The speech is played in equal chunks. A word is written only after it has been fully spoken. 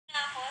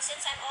ako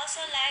since I'm also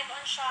live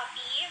on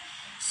Shopee.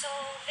 So,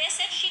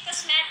 visit She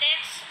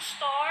Cosmetics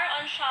store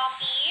on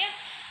Shopee.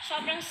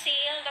 Sobrang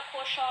sale the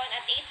cushion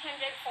at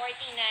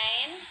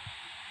 849.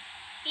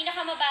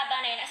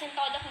 Pinakamababa na yun, as in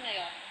todo ko na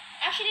yun.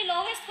 Actually,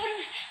 lowest ko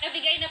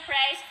nabigay na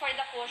price for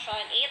the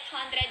cushion,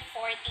 849.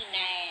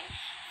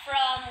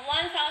 From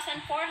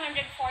 1,449,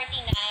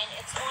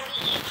 it's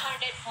only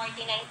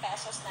 849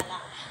 pesos na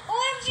lang.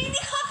 OMG, hindi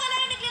ko akala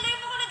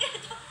nagla-live ako na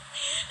ganito.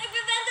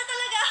 Nagbibenta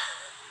talaga.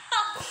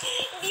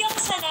 Hindi ako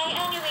sanay.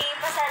 Anyway,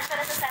 pasensya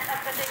na sa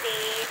setup ko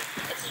today.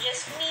 It's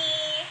just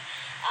me.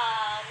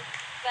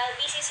 Well,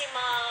 busy si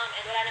mom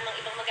and wala namang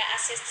ibang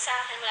mag-a-assist sa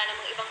akin. Wala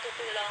namang ibang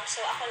tutulong.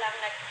 So, ako lang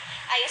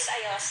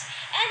nag-ayos-ayos.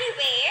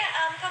 Anyway,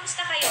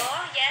 kamusta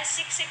kayo?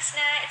 Yes, 6/6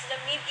 na. It's the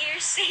mid-year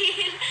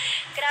sale.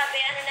 Grabe,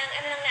 ano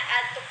nang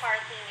na-add to cart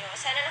ninyo.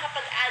 Sana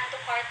nakapag-add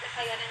to cart na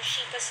kayo ng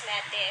She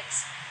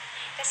Cosmetics.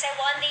 Kasi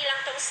one day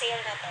lang tong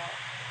sale na to.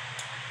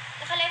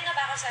 Naka-live na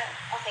ba ako sa...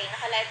 Okay,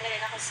 naka-live na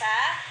rin ako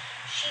sa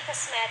She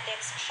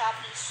Cosmetics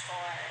Shopee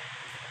store.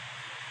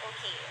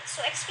 Okay.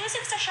 So,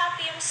 exclusive sa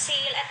Shopee yung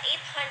sale at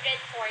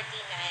 849.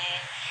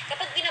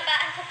 Kapag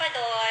binabaan ko pa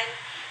doon,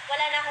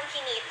 wala na akong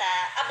kinita.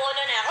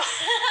 Abono na ako.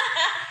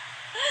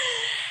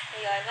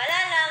 Ayun, wala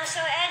lang. So,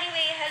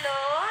 anyway,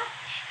 hello.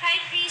 Hi,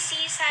 Kris.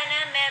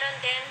 Sana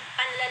meron din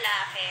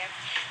panlalaki.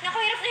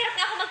 Naku, hirap na hirap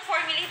nga ako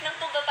mag-formulate ng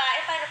itong babae.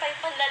 Paano pa yung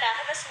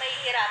panlalaki? Mas may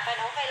hirapan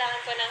ako. Kailangan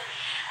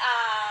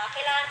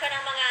ko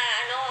ng mga,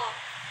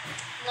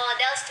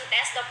 models to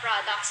test the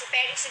product. Si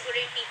Perry siguro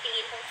yung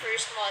pipiliin kong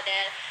first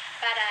model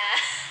para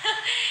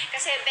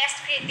kasi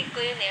best critic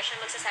ko yun eh. Siya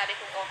magsasabi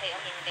kung okay o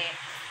hindi.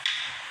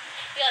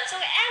 Yun. So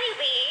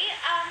anyway,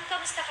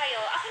 kamusta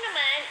kayo? Ako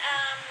naman,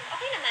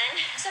 okay naman.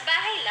 Sa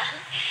bahay lang.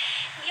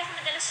 Hindi ako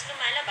madalas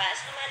lumalabas.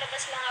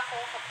 Lumalabas lang ako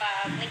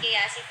kapag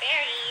nagyaya si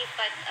Perry.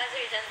 But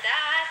other than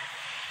that,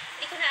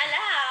 hindi ko na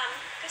alam.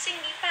 Kasi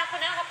hindi pa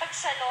ako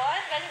nakakapag-salon.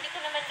 Well, hindi ko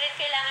naman rin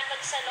kailangan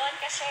mag-salon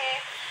kasi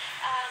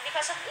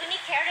because of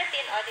unique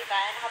keratin,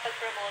 diba?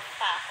 Nakapag-promote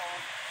pa ako.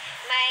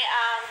 May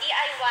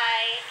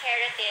DIY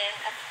keratin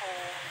at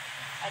home.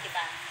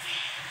 Diba?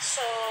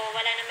 So,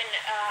 wala naman,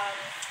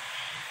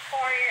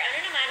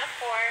 of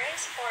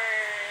course, for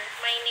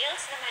my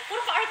nails naman,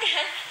 puro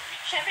ka-artehan.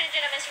 Siyempre,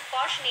 nandiyan naman si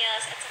Posh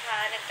Nails at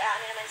saka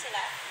naman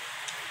sila.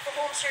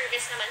 Home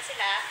service naman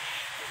sila.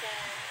 And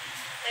then,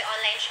 may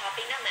online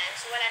shopping naman.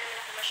 So, wala naman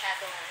ako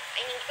masyadong,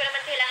 hindi ko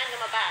naman kailangan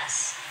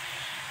lumabas.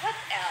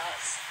 What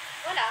else?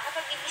 Wala.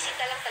 Kapag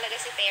bibisita lang talaga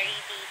si Perry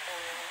dito,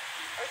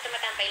 or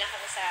tumatambay lang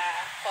kami sa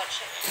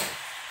kotse niya,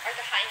 or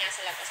kakain nga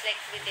sa labas, like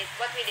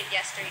what we did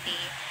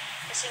yesterday.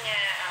 Kasi nga,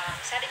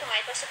 sabi ko nga,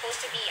 it was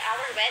supposed to be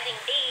our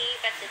wedding day,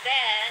 but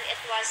then,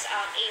 it was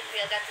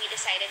April that we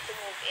decided to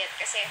move it.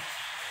 Kasi,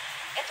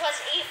 it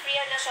was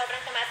April na sobrang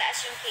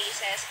tumataas yung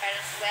cases,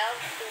 parang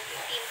 12 to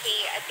 15K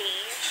a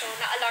day. So,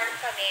 na-alarm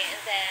kami,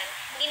 and then,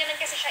 hindi naman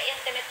kasi siya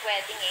intimate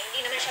wedding eh.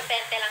 Hindi naman siya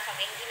 20 lang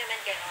kami, hindi naman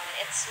gano'n.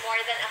 It's more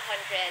than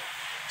 100.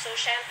 So,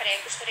 syempre,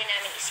 gusto rin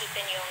namin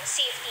isipin yung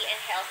safety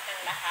and health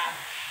ng lahat.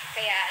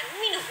 Kaya,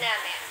 minove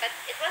namin. But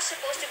it was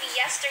supposed to be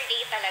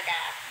yesterday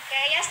talaga.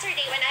 Kaya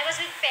yesterday, when I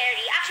was with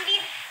Perry, actually,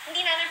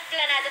 hindi namin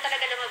planado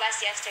talaga lumabas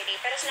yesterday.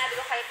 Pero sinabi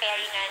ko kay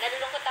Perry nga,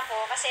 nalulungkot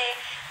ako kasi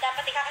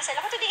dapat ikakasal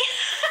ako today.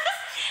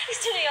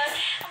 Gusto nyo yun?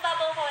 Ang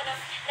babaw ko, no?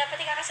 Dapat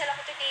ikakasal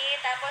ako today.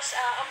 Tapos,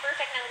 ang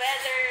perfect ng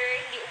weather,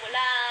 hindi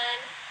umulan.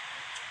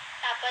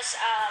 Tapos,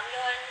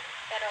 yun.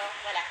 Pero,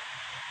 wala.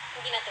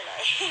 Hindi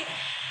natuloy.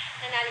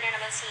 Nanalo na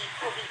naman si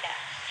Covida.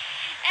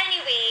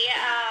 Anyway,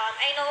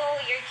 I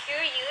know you're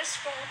curious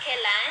kung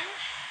kailan.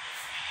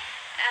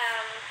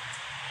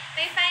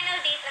 May final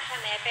date na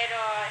kami,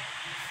 pero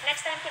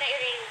next time ko na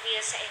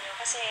i-reveal sa inyo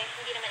kasi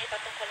hindi naman ito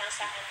tungkol lang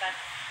sa akin, but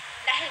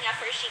dahil nga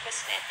for She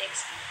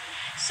Cosmetics.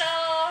 So,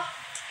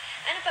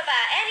 ano pa ba?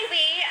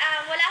 Anyway,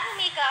 wala akong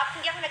makeup.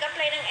 Hindi ako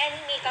nag-apply ng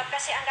any makeup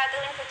kasi ang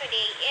gagawin ko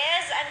today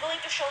is I'm going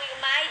to show you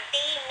my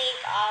day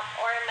makeup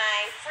or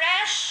my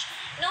fresh,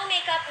 no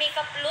makeup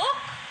look.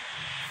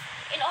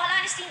 In all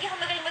honesty, hindi ako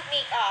magaling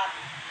mag-makeup.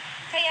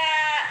 Kaya,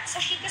 sa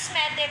She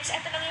Cosmetics,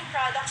 ito lang yung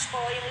products ko,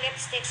 yung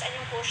lipsticks and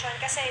yung cushion,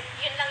 kasi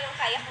yun lang yung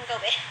kaya kong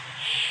gawin.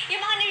 Yung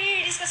mga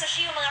nire-release ko sa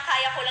She, yung mga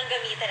kaya ko lang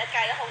gamitin at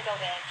kaya kong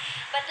gawin.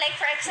 But like,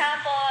 for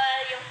example,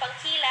 yung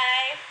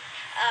pangkilay,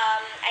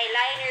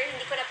 eyeliner,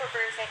 hindi ko na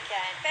perfect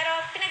yan. Pero,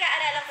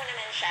 pinag-aaralan ko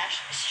naman siya,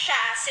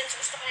 since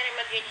gusto ko na rin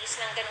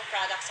mag-release ng ganung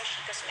products sa She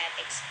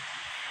Cosmetics.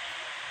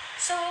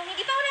 So, hindi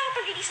pa ako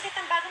nakapag-release ulit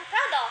ng bagong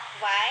product.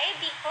 Why?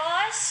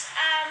 Because,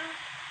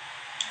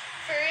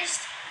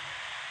 first,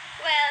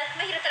 well,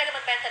 mahirap talaga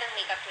magbenta ng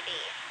makeup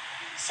today.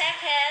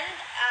 Second,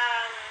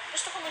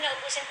 gusto ko muna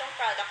ubusin tong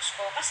products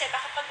ko kasi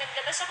baka pag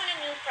naglabas ako ng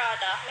new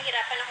product,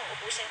 mahirapan akong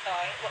ubusin to.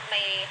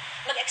 May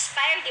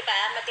mag-expire, di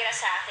ba? Matira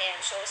sa akin.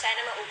 So,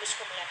 sana maubos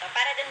ko muna to.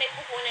 Para din may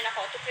puhunan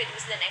ako to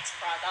produce the next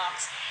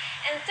products.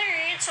 And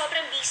third,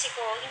 sobrang busy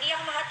ko. Hindi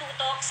ako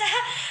makatutok sa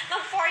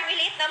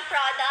mag-formulate ng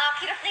product.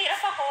 Hirap na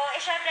hirap ako.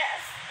 Syempre,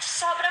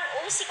 sobrang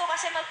OC ko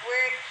kasi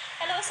mag-work.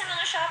 Hello sa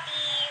mga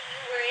Shopee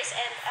viewers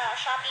and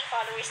Shopee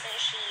followers ng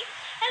She.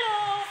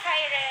 Hello,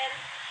 Kyren.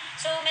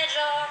 So,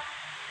 medyo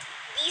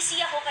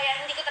easy ako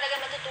kaya hindi ko talaga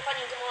matutukan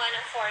yung gumawa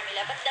ng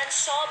formula. But then,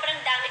 sobrang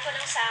dami ko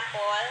ng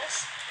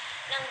samples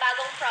ng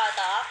bagong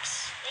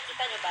products.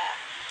 Nakikita nyo ba?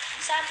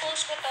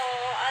 Samples ko to.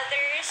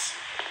 Others,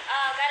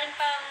 galing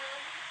pang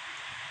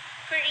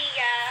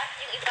Korea,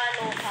 yung iba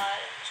local.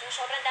 So,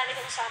 sobrang dami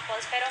kong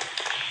samples. Pero,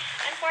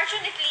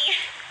 unfortunately,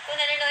 kung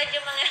nanonood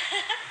yung mga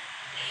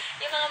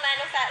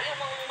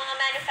yung mga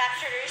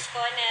manufacturers ko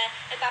na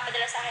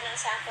nagpapadala sa akin ng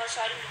sample,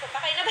 sorry, hindi ko pa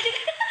kayo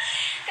nabalikan.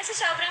 Kasi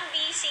sobrang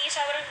busy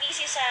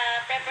sa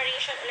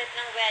preparation ulit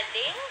ng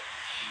wedding.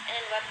 And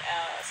then what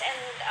else?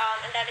 And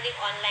ang dami ding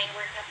online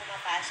work na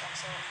pumapasok.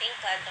 So, thank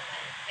God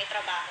naman, may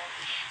trabaho.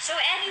 So,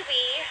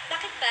 anyway,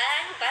 bakit ba?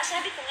 Ano ba?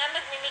 Sabi ko nga,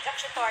 mag-makeup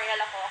tutorial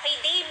ako. Okay,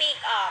 day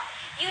makeup.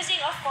 Using,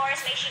 of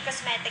course, my She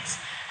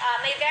Cosmetics,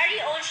 my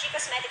very own She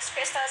Cosmetics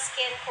Crystal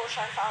Skin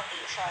Cushion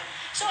Foundation.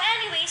 So,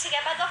 anyway, sige,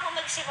 bago ako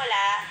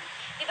magsimula,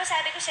 di ba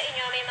sabi ko sa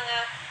inyo, may mga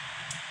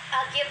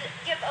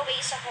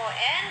giveaways ako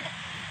and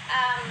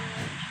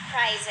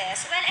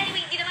prizes. Well,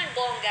 anyway, hindi naman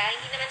bongga,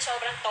 hindi naman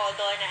sobrang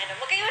todo na ano.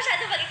 Huwag kayo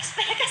masyado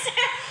mag-expect kasi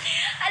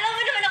alam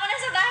mo naman ako,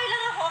 nasa bahay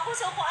lang ako.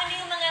 So, kung ano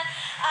yung mga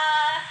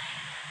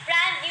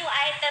brand new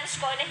items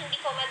ko na hindi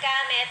ko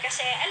magamit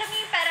kasi alam mo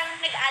yung parang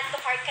nag-add to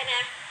cart ka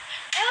na.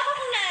 Ewan ko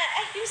kung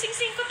yung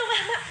sing-sing ko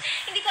tumama.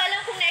 Hindi ko alam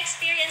kung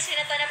na-experience nyo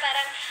na to na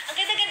parang ang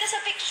ganda-ganda sa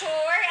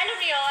picture.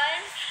 Alam mo yun?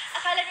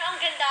 Akala nyo ang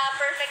ganda,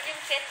 perfect yung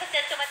fit, but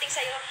then tumating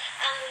sa'yo,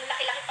 ang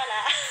laki-laki pala.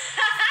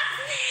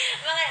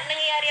 Mga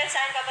nangyayari yan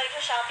saan kapag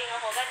shopping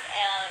ako, what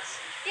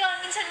else? Yun,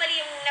 minsan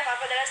mali yung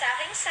napapadala sa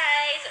aking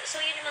size.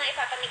 So, yun yung mga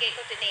ipapamigay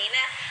ko today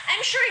na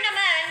I'm sure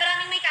naman,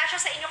 maraming may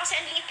kasya sa inyo kasi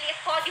ang liit-liit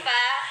ko, di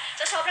ba?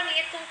 So, sobrang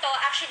liit kong to.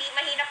 Actually,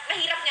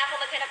 mahirap nga ako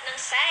maghanap ng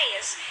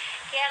size.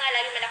 Kaya nga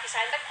lagi malaki sa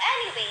akin. But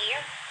anyway,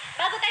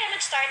 bago tayo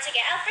mag-start, sige,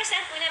 I'll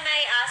present muna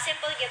my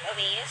simple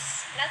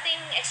giveaways.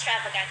 Nothing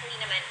extravagant. Hindi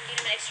naman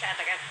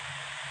extravagant.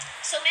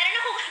 So, meron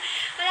akong,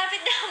 malapit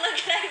na ako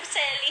mag-live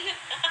selling.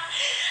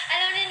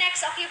 Alam niyo,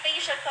 next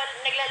occupation ko,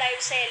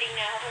 nagla-live selling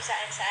na ako kung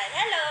saan-saan.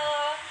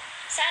 Hello!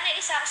 Sana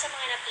isa ako sa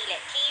mga napili.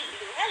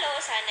 K-Blue. Hello,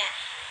 sana.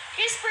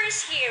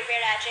 Crispers here,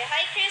 Verace.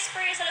 Hi,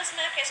 Crispers. Hello sa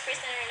mga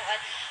Crispers na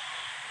nanonood.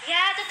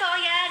 Yeah, totoo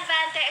yan.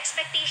 Vante,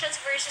 expectations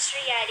versus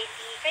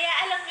reality. Kaya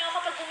alam nyo,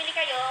 kapag bumili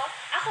kayo,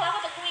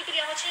 kapag bumibili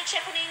ako,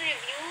 check ko na yung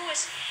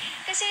reviews.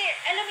 Kasi,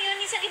 alam mo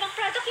yun, minsan ibang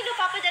product yung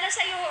napapadala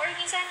sa'yo, or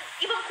minsan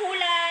ibang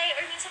kulay,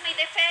 or minsan may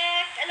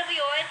defect, alam mo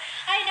yun?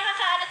 Ay,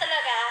 nakakaano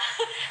talaga.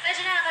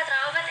 Medyo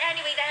nakakatrauma. But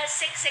anyway, dahil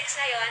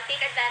 6-6 na yun,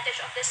 take advantage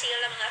of the sale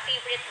ng mga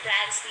favorite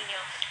brands ninyo.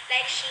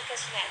 Like She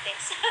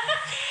Cosmetics.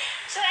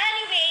 So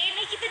anyway,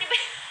 nakikita niyo ba?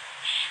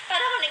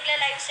 Para ako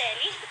nagla-live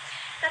selling.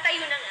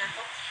 Tatayo na nga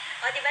ako.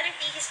 O, di ba,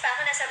 nagtihis pa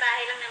ako, nasa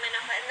bahay lang naman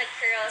ako,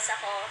 nag-curls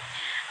ako.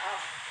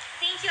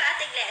 Thank you,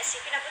 Ate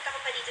Glessy. Pinapunta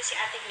ko pa dito si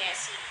Ate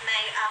Glessy,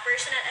 my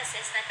personal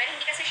assistant. Pero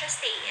hindi kasi siya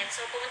stay-in,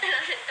 so pumunta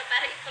lang dito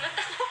para ikulot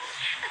ako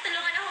at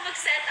tulungan ako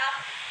mag-set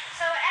up.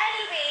 So,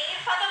 anyway,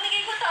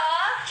 papamigay ko to.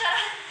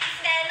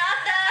 Then,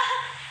 not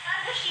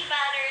the she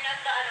banner,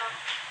 not the,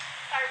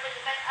 carbon,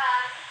 but,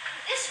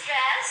 this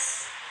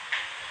dress,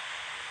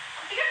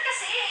 ang bigat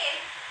kasi.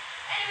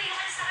 Anyway,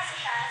 umalis na kasi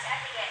siya, si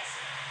Ate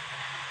Glessy.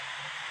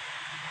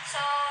 So,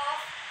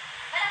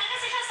 malaki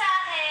kasi siya sa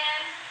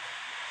akin.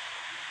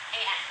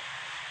 Ayan.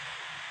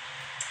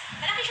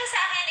 Malaki siya sa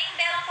akin. Yung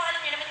bewang ko,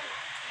 alam niyo naman yung,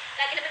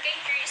 lagi naman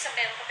kayong curious sa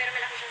bewang ko, pero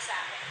malaki siya sa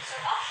akin. So,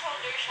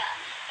 off-shoulder siya.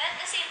 But at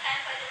the same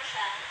time, pwede mo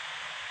siya.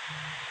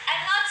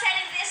 I'm not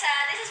selling this,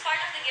 this is part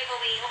of the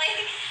giveaway,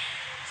 okay?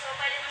 So,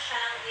 pwede mo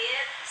siya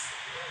with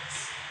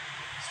sleeves.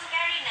 So,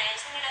 very nice.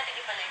 Hindi natin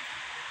ipalik.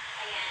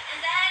 Ayan. And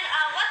then,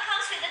 what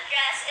comes with the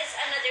dress is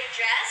another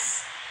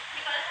dress.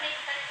 Hindi ko alam kung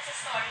nakikita nito sa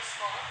stories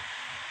ko.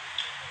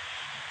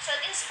 So,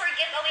 this is for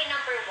giveaway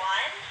number 1.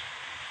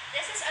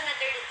 This is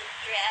another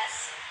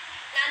dress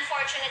na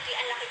unfortunately,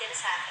 ang laki din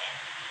sa akin.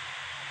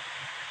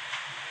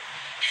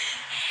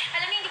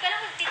 Alam niyo, hindi ba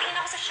lang titingin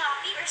ako sa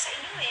Shopee or sa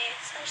inyo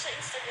or sa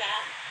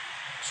Instagram.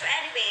 So,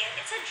 anyway,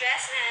 it's a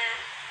dress na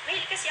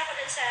mahilig kasi ako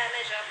dun sa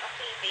medyo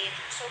pa-cleavage.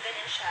 So,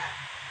 ganun siya.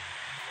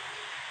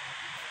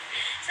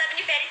 Sabi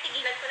ni Perry,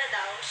 tigilan ko na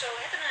daw. So,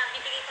 eto na,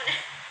 bibigay ko na.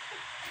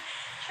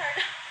 Sure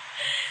na.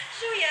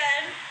 So,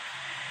 yan.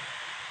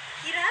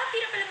 Hirap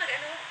pala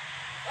mag-ano.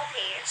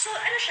 Okay, so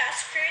ano siya,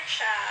 skirt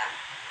siya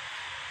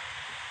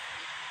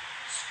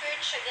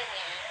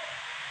ganyan.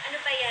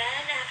 Ano ba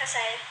yan?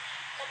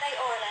 Katay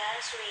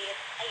oras, wait.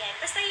 Ayan,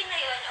 basta yun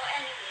na yun. Oh,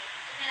 anyway,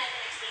 tignan natin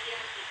next video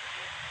ng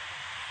picture.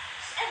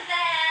 And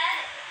then,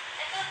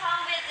 it will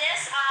come with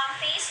this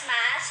face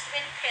mask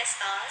with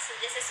crystals. So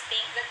this is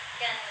pink that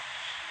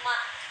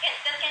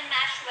can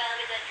match well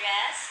with the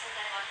dress. And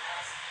then what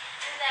else?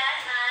 And then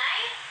my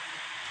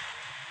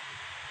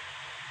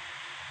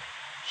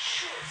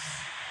shoes.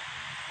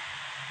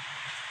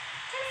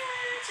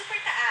 Tada! Super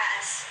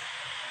taas.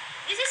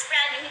 This is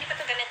brand new, hindi pa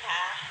ito gamit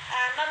ha.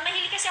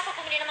 Mahilig kasi ako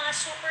pumili ng mga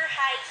super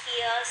high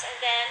heels and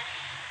then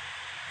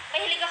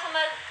mahilig ako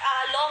mag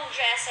long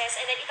dresses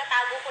and then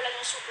itatago ko lang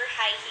yung super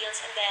high heels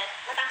and then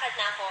matangkad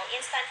na ako.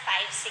 Instant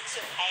 5'6"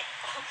 yung height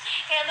ko.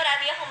 Kaya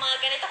marami akong mga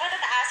ganito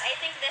katataas. I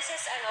think this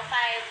is 5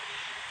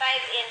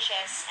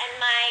 inches. And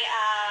my,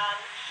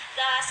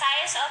 the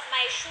size of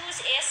my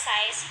shoes is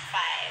size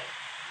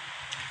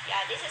 5.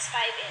 Yeah, this is 5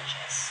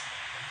 inches.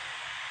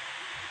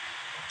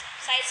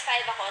 Size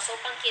 5 ako, so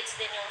pang kids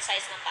din yung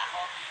size ng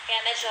pako.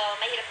 Kaya medyo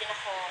mahirap din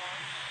akong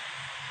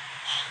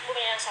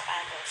bumili ng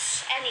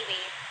sapatos.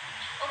 Anyway,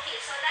 okay,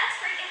 so that's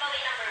for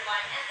giveaway number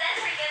 1. And then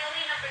for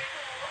giveaway number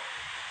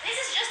 2, this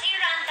is just a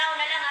rundown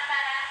na lang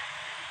para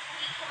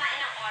hindi kumain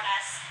ng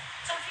oras.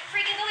 So for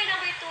giveaway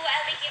number 2,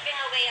 I'll be giving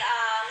away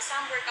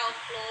some workout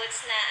clothes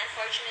na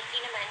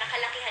unfortunately naman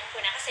nakalakihan ko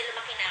na kasi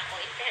lumaki na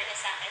ako in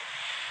fairness sa akin.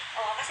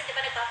 Oh, kasi di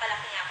ba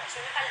nagpapalaki nga ako. So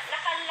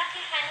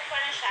nakalakihan ko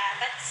na siya,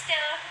 but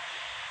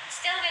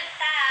still with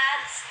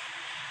tags.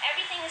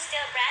 Everything is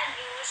still brand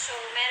new. So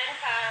meron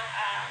kang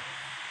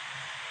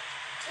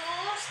 2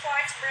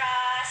 sports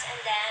bras and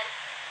then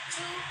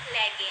 2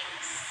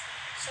 leggings.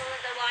 So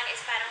the one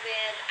is parang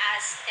with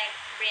Aztec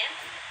print.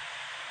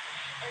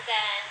 And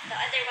then the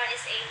other one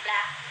is a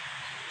black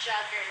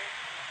jogger.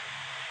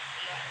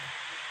 Yun.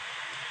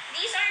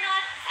 These are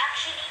not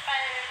actually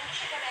parang hindi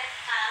siya gamit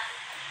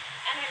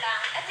ano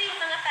lang. Ito yung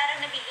mga parang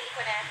nabibili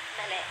ko na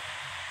mali.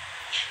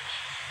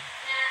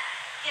 Na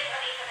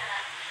giveaway ko na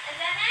lang. And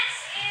the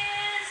next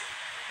is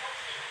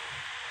okay.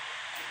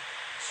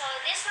 So,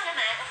 this one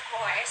naman, of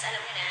course,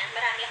 alam niyo na,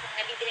 marami akong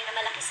nabibili na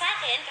malaki sa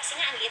akin kasi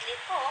nga, ang liit-liit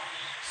ko.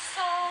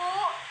 So,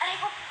 aray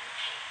ko,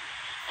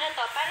 ano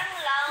to, parang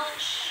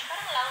lounge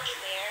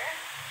wear.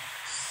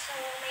 So,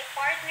 may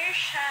partner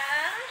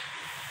siyang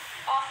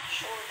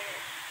off-shoulder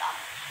top.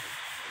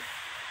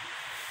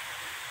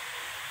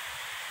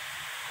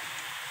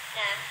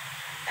 Na,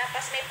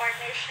 tapos may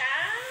partner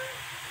siyang,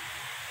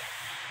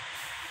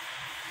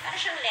 ano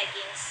siyang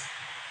leggings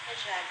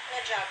na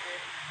jogger.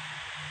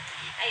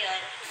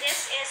 Ayun.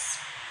 This is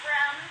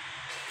from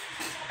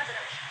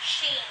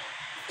Shein.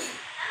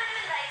 Tama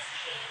naman ba it's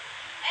Shein?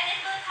 And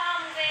it will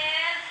come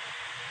with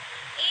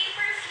a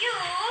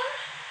perfume.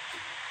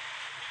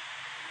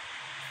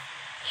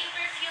 A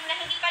perfume na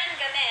hindi pa rin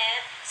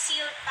gamit.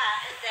 Sealed pa.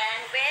 And then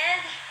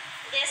with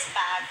this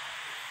bag.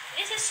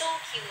 This is so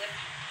cute.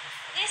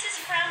 This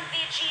is from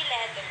VG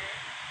Leather.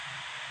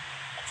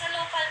 It's a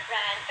local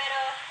brand.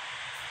 Pero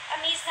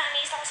amazed na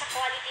amazed ako sa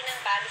quality ng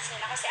bags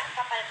nila kasi ang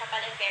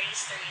kapal-kapal and very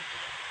sturdy.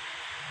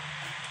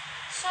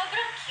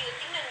 Sobrang cute.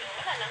 Tingnan nyo.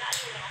 Wala lang.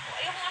 Naalala lang ako.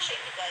 Ayoko nga siya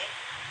ibigay.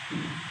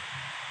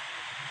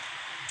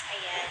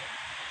 Ayan.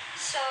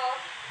 So,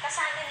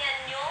 kasama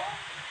niyan yung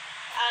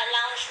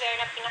loungewear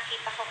na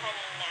pinakita ko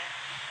kanina.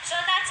 So,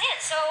 that's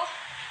it. So,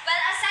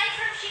 well, aside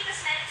from She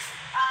Cosmetics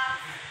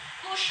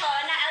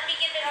cushion na I'll be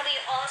giving away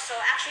also.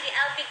 Actually,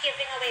 I'll be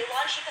giving away 1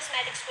 She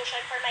Cosmetics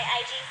cushion for my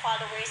IG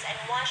followers and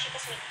 1 She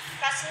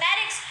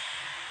Cosmetics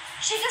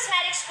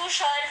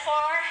cushion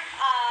for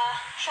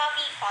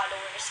Shopee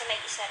followers. So, may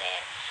isa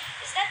rin.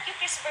 Is that you,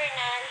 Kris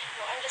Bernal?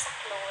 No, I'm just a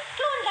clone.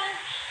 Clone lang.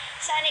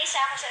 Sana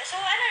isa ako sa... So,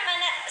 ano naman,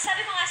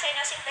 sabi ko nga sa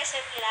inyo,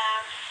 simple-simple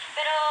lang.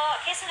 Pero,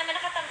 kesa naman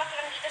nakatambak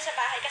lang dito sa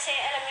bahay kasi,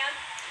 alam nyo,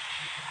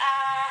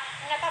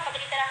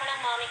 napapagalitan ako ng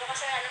mommy ko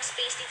kasi wala ng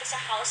space dito sa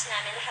house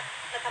namin. Lahat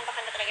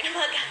natambakan na talaga ng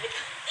mga gamit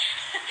ko.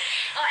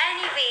 Oh,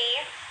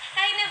 anyway.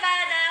 Hi,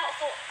 Nevada.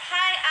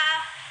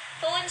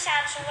 Phone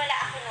Samsung. Wala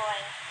ako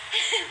noon.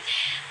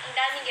 Ang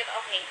daming give.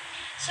 Okay.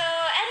 So,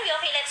 anyway,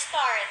 okay, let's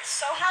start.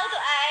 So, how do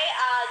I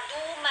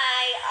do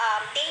my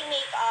day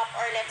makeup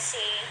or let's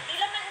say, hindi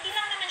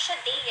lang naman siya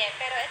day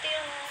pero ito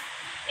yung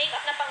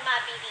makeup na pang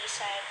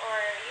mabilisan or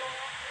yung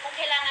kung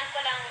kailangan ko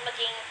lang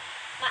maging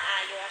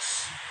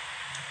maayos.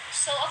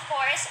 So, of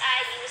course,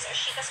 I use a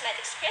She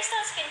Cosmetics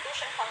Crystal Skin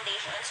Cushion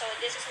Foundation. So,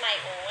 this is my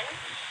own.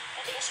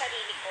 Ito yung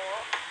sarili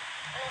ko.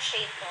 Anong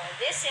shade to?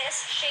 This is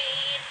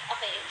shade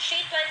 27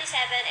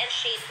 and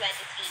shade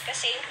 23.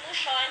 Kasi yung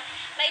cushion,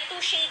 may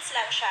 2 shades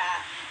lang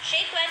siya.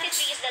 Shade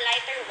 23 is the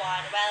lighter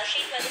one, while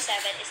shade 27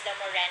 is the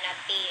Morena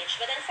Beige.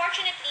 But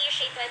unfortunately,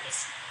 shade 23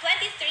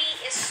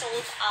 is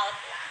sold out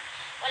na.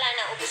 Wala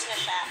na, ubos na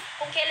siya.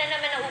 Kung kailan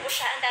naman naubos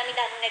siya, ang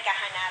dami-daming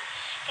naghahanap.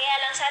 Kaya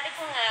lang, sabi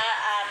ko nga,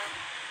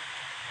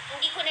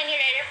 hindi ko na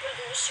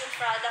nire-reproduce yung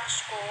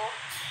products ko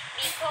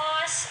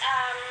because,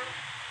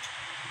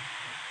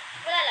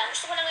 wala lang,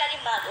 gusto ko lang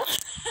laging bago.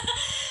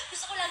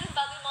 Gusto ko laging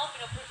bago yung mga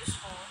pinoproduce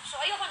ko. So,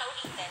 ayoko na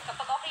ulitin.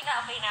 Kapag okay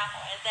na ako.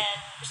 And then,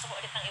 gusto ko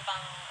ulit ng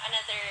ibang,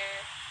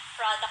 another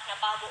product na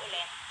bago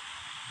ulit.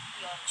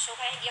 Yun. So,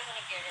 kaya hindi ako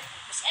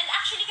nag-reproduce. And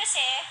actually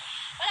kasi,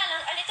 wala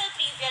lang, a little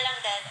trivia lang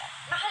din.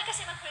 Mahal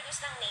kasi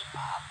mag-produce ng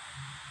makeup.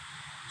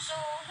 So,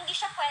 hindi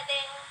siya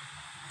pwedeng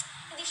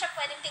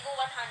tigo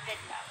 100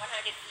 lang.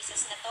 100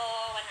 pieces na to,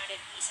 100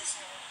 pieces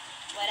no,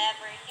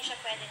 whatever. Hindi siya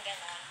pwedeng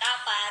ganon.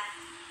 Dapat,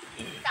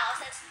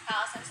 thousands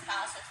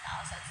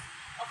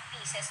of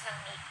pieces ng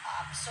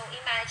makeup. So,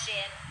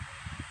 imagine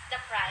the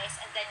price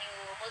and then you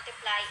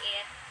multiply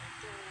it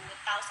to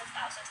thousands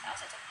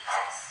of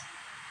pieces.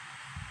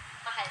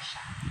 Mahal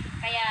siya.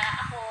 Kaya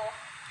ako,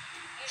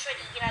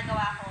 usually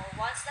ginagawa ko,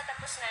 once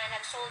natapos na,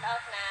 nag-sold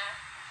out na,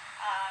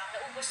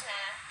 naubos na,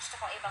 gusto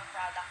ko ibang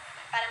product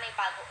naman para may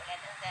bago ulit,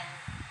 and then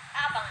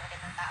aabangan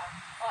ulit ng tao.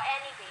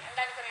 Anyway, ang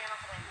dami ko na naman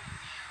kumento.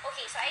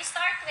 Okay, so I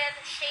start with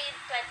shade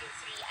 23.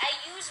 I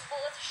use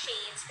both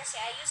shades kasi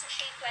I use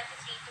shade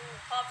 23 to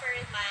cover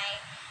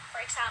my,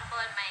 for example,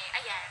 my,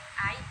 ayan,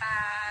 eye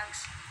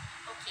bags.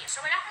 Okay,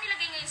 so wala akong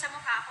nilagay ngayon sa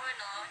mukha ko,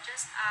 no?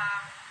 Just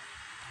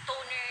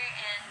toner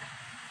and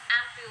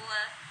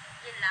ampule,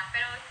 yun lang.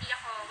 Pero hindi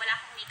ako, wala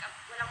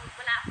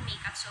akong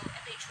makeup, so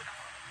ito yung tsura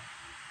ko.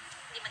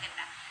 Hindi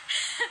maganda.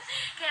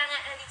 Kaya nga,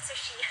 nandito sa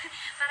She,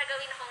 para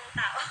gawin akong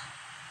tao.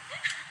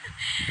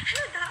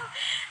 Ano daw?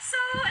 So,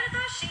 ano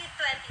to? Shade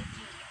 23.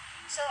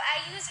 So,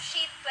 I use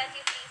shade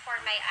 23 for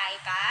my eye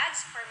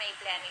bags, for my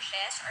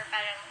blemishes, or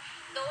parang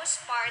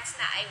those parts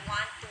na I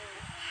want to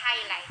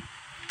highlight.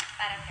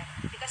 Parang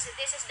ganun. Because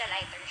this is the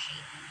lighter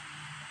shade.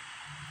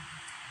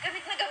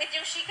 Gamit na gamit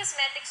yung She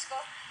Cosmetics ko.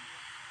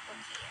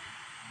 Okay.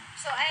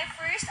 So, I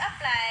first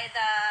apply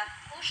the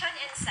cushion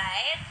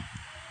inside.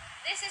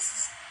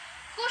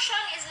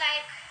 Cushion is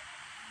like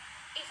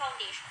a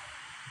foundation.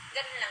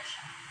 Ganun lang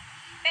siya.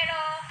 Pero,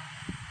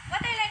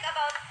 what I like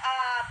about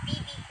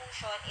BB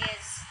cushion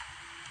is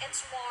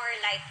it's more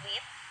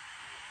lightweight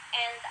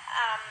and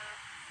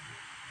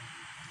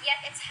yet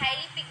it's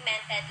highly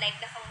pigmented like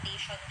the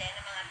foundation din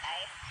ng mga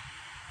type,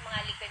 mga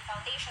liquid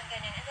foundation,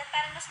 ganyan. And then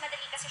parang mas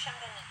madali kasi siyang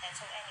gamitin.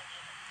 So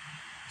anyway,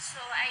 so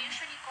I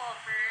usually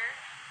cover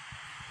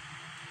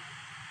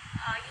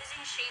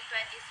using shade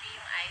 23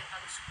 yung eye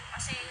bags ko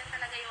kasi yun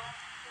talaga yung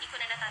hindi ko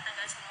na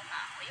natatanggal sa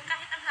mukha ko. Yung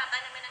kahit ang haba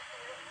naman ng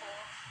tulog ko,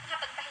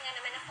 nakapagpahinga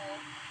naman ako,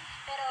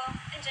 pero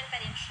andyan pa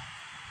rin siya.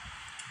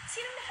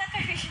 Sinong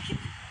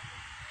nakaka-relate?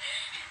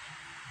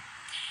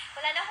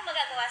 Wala na akong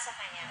magagawa sa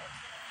kanya.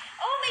 Okay.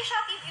 Oh, may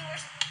Shopee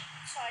viewers.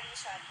 Sorry.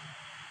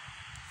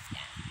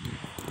 Yan.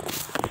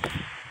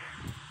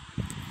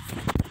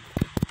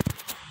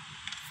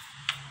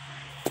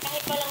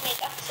 Kahit walang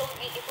makeup, so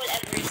beautiful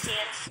ever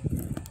since.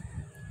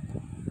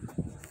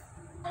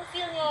 Kung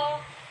feel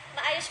nyo,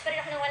 maayos pa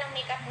rin ako ng walang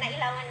makeup,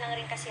 nailawan lang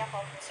rin kasi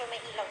ako. So, may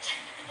ilaw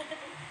dyan.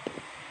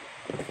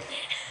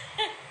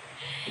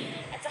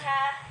 At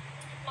saka,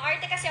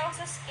 maarte kasi ako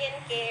sa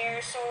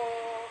skincare. So,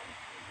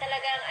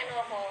 talagang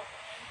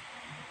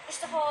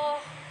gusto ko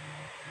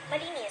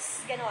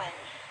malinis, gano'n.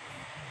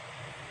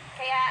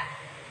 Kaya,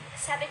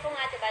 sabi ko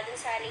nga, diba, dun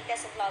sa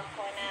latest vlog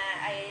ko na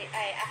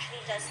I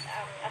actually just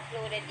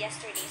uploaded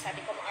yesterday,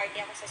 sabi ko maarte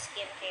ako sa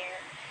skincare.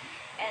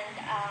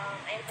 And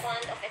I'm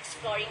fond of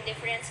exploring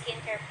different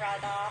skincare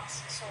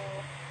products. So,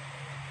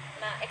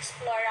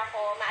 ma-explore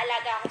ako,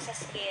 maalaga ako sa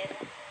skin.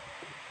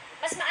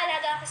 Mas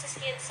maalaga ako sa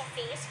skin sa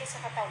face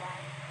kaysa katawan.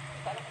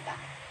 Hindi ko alam kung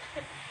bakit.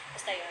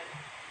 Basta yun.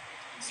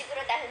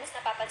 Siguro dahil mas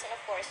napapansin, of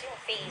course, yung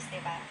face,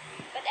 diba?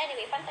 But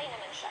anyway, pantay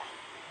naman siya.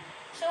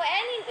 So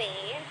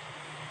anyway,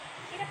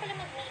 hirap pala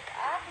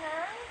mag-makeup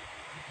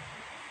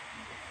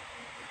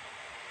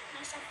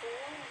nasa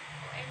phone.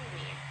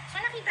 Anyway. So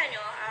nakita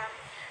nyo,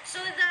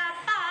 so the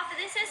puff,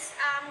 this is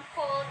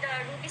called the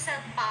Ruby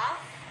Silk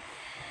Puff.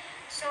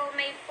 So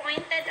may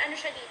pointed,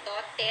 siya dito,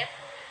 tip.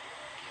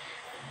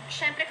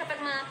 Siyempre kapag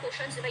mga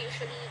cushions, diba,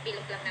 usually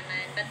bilog lang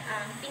naman. But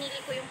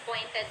pinili ko yung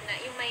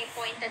may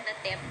pointed na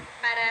tip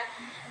para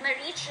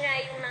ma-reach na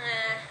yung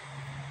mga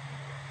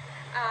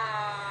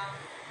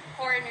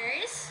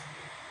corners.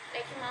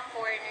 Like yung mga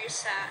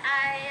corners sa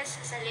eyes,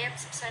 sa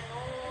lips, sa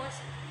nose.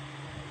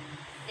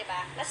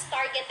 Diba? Mas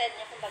targeted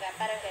niya, kumbaga,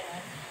 parang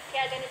gano'n.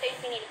 Kaya ganito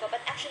yung pinili ko.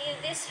 But actually,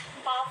 this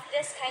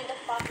kind of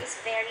puff is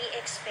very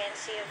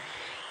expensive.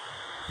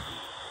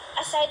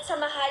 Aside sa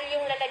mahal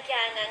yung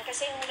lalagyanan,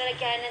 kasi yung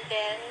lalagyanan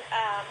din,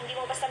 hindi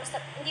mo basta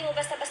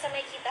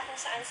makikita kung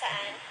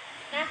saan-saan.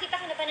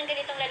 Nakakita ka na ba ng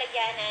ganitong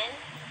lalagyanan?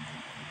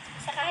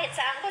 Sa kahit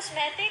saang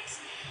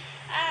cosmetics.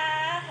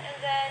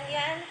 And then,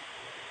 yan.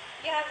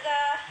 You have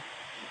the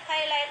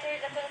highlighter,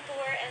 the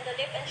contour, and the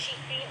lip and cheek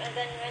cream. And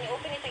then, when you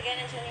open it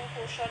again, andyan yung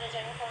cushion,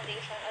 andyan yung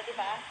foundation. O,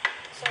 diba?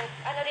 So,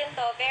 rin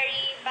to,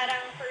 very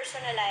parang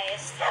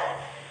personalized.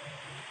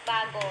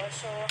 Bago.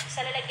 So,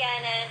 sa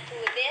lalagyanan to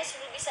this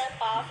Ruby Silk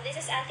Puff, this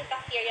is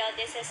antibacterial,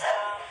 this is,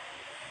 parang,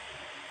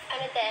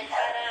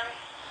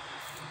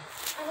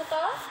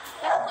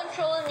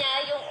 nakakontrol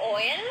niya yung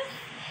oil,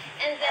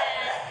 and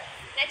then,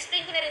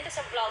 na-explain ko na rin to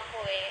sa vlog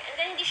ko and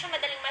then, hindi siya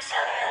madaling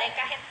masira, like,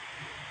 kahit,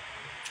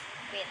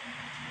 wait,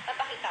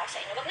 papakita ko sa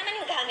inyo. Wag naman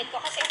yung gamit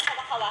ko, kasi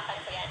hawak-hawakan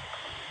ko yan,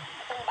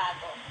 itong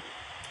bago.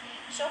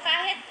 So,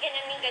 kahit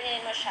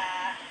ganyan mo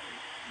siya,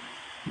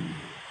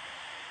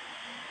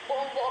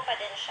 buong-buo pa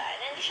din siya.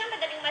 Na hindi siya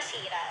madaling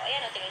masira. O,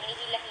 ayan, tingnan,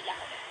 hinihila-hila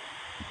ko na.